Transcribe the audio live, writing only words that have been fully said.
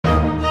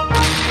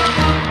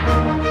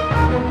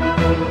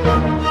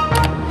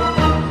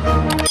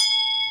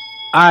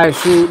All right,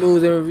 shoot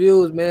news and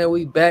reviews, man.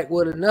 We back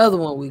with another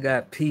one. We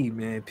got P,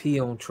 man. P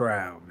on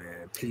trial,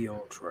 man. P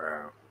on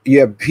trial.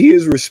 Yeah, he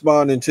is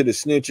responding to the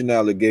snitching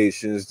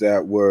allegations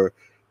that were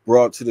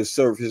brought to the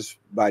surface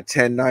by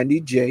 1090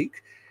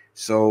 Jake.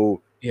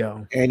 So Yeah.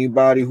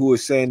 anybody who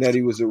is saying that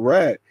he was a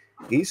rat,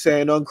 he's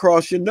saying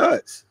uncross your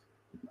nuts.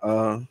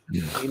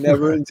 He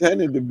never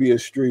intended to be a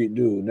street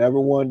dude, never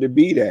wanted to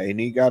be that, and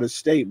he got a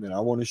statement. I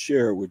want to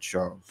share it with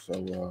y'all.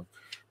 So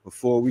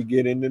before we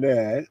get into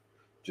that,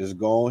 just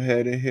go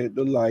ahead and hit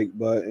the like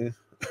button.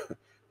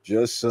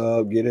 Just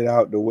get it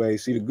out the way.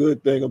 See, the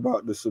good thing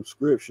about the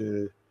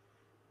subscription is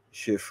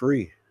shit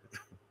free.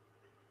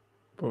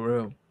 For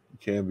real. You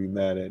can't be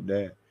mad at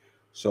that.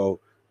 So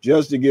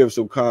just to give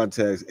some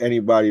context,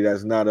 anybody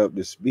that's not up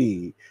to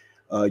speed,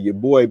 your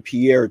boy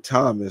Pierre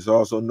Thomas,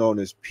 also known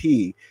as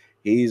P,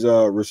 he's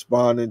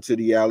responding to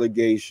the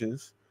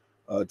allegations,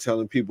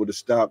 telling people to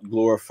stop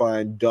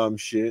glorifying dumb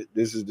shit.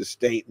 This is the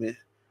statement.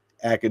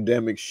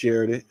 Academics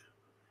shared it.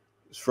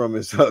 It's from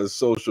his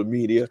social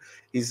media.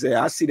 He said,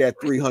 I see that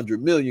 300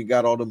 million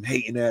got all them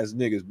hating ass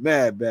niggas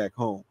mad back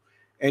home.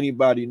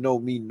 Anybody know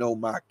me, know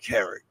my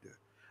character.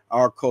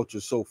 Our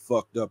culture's so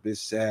fucked up, it's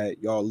sad.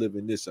 Y'all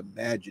living this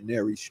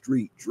imaginary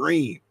street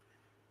dream.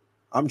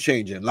 I'm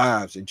changing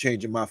lives and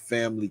changing my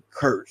family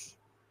curse.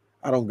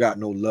 I don't got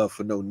no love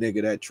for no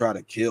nigga that try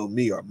to kill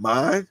me or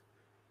mine.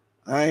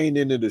 I ain't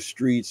into the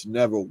streets,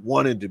 never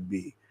wanted to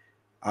be.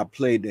 I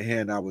played the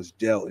hand I was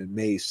dealt and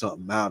made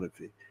something out of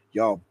it.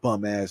 Y'all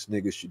bum ass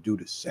niggas should do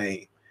the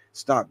same.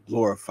 Stop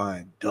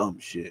glorifying dumb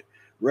shit.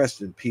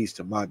 Rest in peace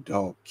to my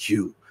dog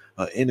Q,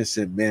 an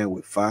innocent man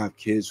with 5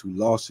 kids who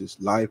lost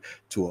his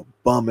life to a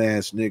bum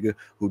ass nigga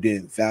who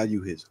didn't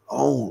value his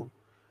own.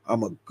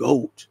 I'm a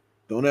goat.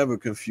 Don't ever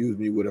confuse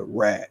me with a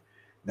rat.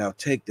 Now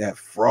take that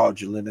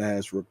fraudulent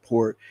ass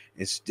report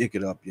and stick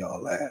it up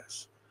y'all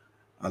ass.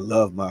 I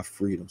love my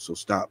freedom, so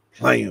stop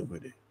playing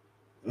with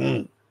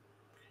it.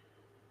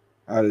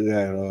 How did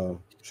that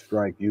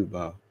strike you,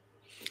 Bob?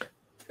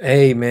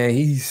 Hey, man,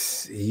 he's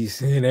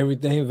saying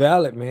everything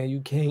valid, man.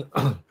 You can't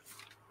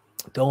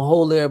don't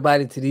hold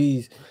everybody to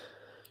these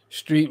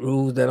street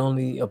rules that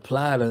only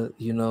apply to,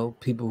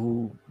 people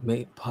who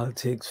make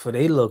politics for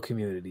their little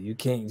community. You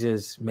can't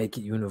just make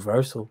it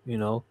universal,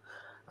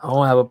 I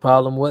don't have a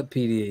problem with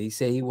P did. He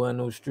said he wasn't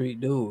no street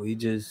dude. He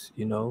just,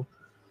 somebody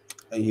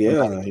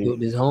Yeah,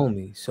 killed his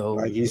homie. like So,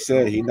 he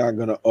said, he's not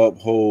gonna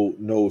uphold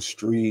no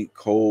street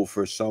code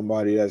for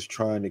somebody that's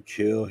trying to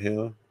kill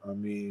him. I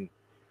mean,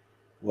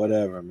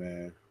 whatever,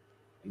 man.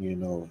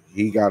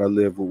 He got to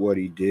live with what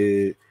he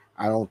did.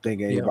 I don't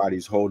think yeah.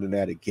 anybody's holding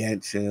that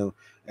against him.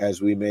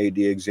 As we made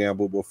the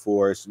example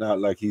before, it's not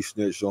like he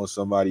snitched on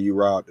somebody you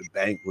robbed the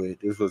bank with.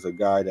 This was a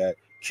guy that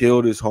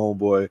killed his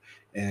homeboy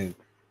and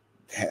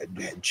had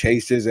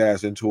chased his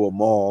ass into a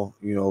mall,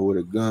 with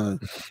a gun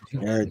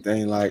and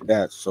everything like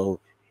that. So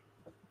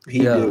he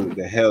did Yeah. what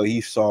the hell he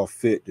saw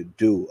fit to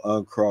do.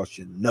 Uncross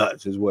your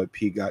nuts is what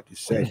P got to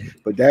say.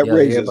 But that Yeah,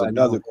 raises everybody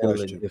another gonna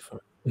handle it question.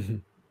 different.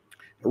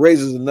 It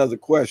raises another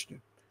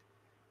question.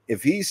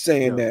 If he's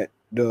saying Yeah.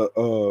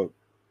 that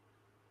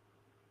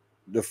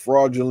the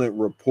fraudulent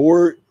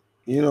report,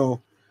 I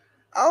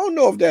don't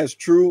know if that's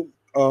true.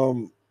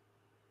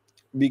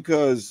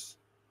 Because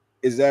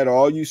is that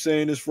all you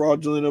saying is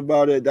fraudulent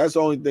about it? That's the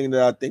only thing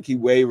that I think he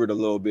wavered a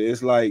little bit.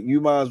 It's like you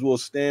might as well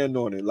stand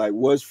on it. Like,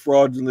 what's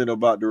fraudulent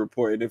about the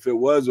report? And if it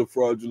was a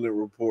fraudulent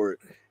report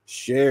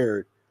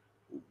shared,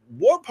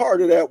 what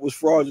part of that was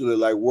fraudulent?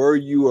 Like, were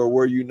you or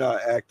were you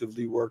not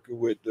actively working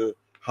with the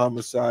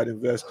homicide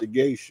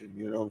investigation?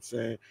 You know what I'm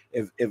saying?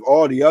 If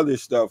all the other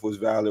stuff was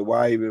valid,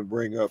 why even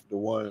bring up the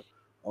one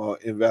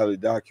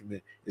invalid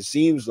document? It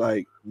seems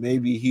like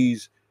maybe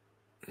he's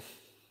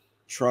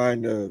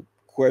trying to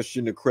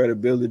question the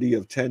credibility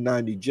of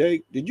 1090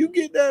 Jake. Did you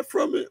get that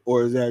from it,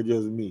 or is that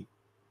just me?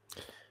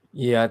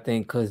 Yeah, I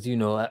think because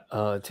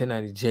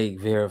 1090 Jake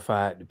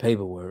verified the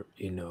paperwork.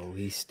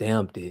 He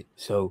stamped it,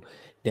 so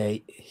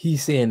that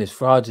he's saying it's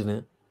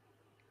fraudulent.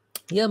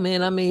 Yeah,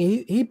 man. I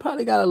mean, he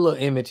probably got a little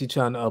image he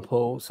trying to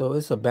uphold, so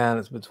it's a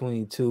balance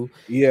between two.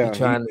 He Yeah,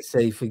 trying to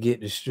say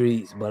forget the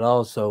streets, but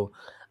also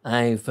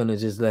I ain't finna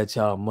just let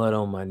y'all mud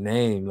on my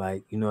name,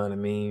 like you know what I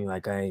mean.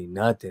 Like I ain't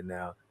nothing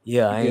now.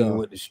 Yeah, I ain't yeah.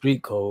 with the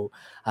street code.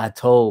 I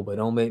told, but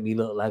don't make me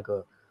look like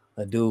a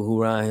dude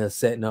who around here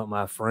setting up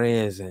my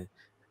friends and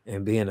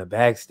being a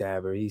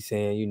backstabber. He's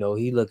saying,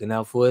 he looking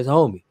out for his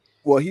homie.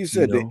 Well, he You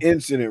said the know.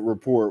 incident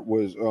report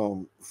was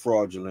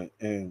fraudulent,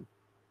 and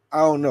I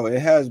don't know. It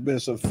has been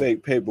some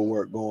fake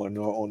paperwork going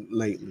on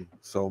lately,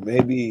 so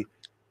maybe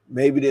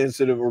the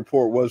incident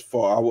report was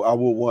false. I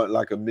would want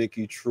like a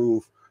Mickey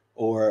Truth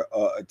or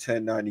a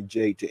 1090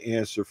 J to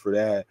answer for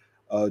that,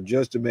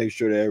 just to make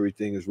sure that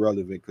everything is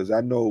relevant. Because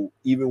I know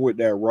even with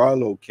that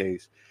Rollo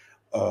case,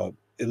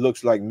 it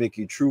looks like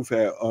Mickey Truth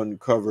had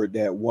uncovered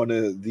that one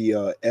of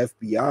the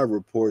FBI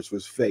reports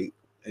was fake,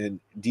 and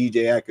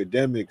DJ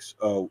Academics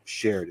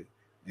shared it,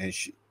 and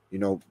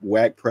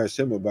Wack pressed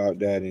him about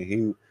that, and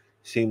he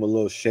seemed a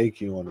little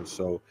shaky on it.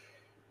 So,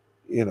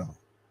 you know,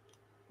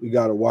 we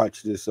gotta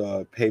watch this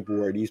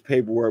paperwork. These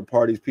paperwork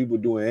parties, people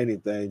doing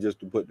anything just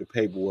to put the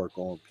paperwork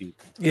on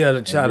people. Yeah, to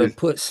And try to this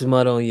put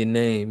smut on your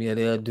name. Yeah,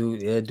 they'll they'll do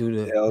do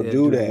the that. You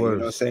know what I'm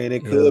worst. saying?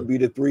 It Yeah. could be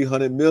the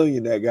 300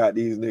 million that got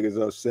these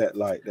niggas upset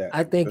like that. I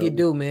You think feel you me?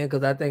 do, man,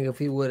 because I think if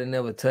he would have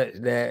never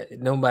touched that,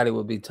 nobody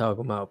would be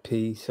talking about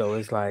P. So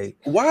it's like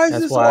Why is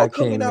that's this why all I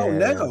coming came out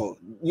mad at him. now?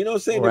 You know what I'm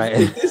saying? Right.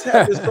 If this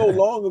happened so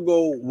long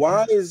ago,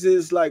 why is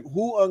this like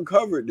who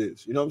uncovered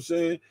this? You know what I'm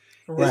saying? It's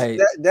Right.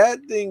 that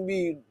thing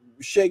be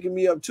shaking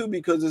me up too,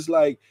 because it's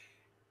like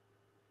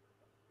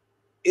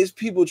it's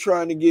people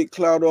trying to get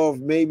clout off.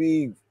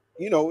 Maybe,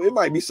 you know, it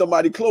might be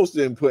somebody close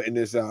to him putting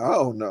this out. I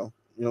don't know.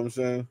 You know what I'm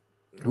saying?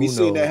 We Who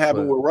seen that knows?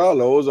 happen But with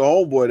Rollo. It was a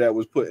homeboy that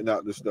was putting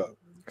out the stuff.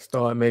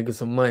 start making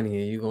some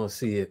money and you're gonna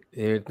see it.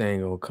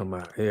 Everything gonna come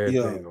out. Yeah.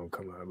 Everything gonna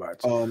come out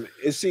about you.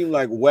 It seemed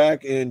like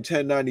Wack and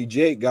 1090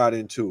 Jake got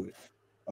into it.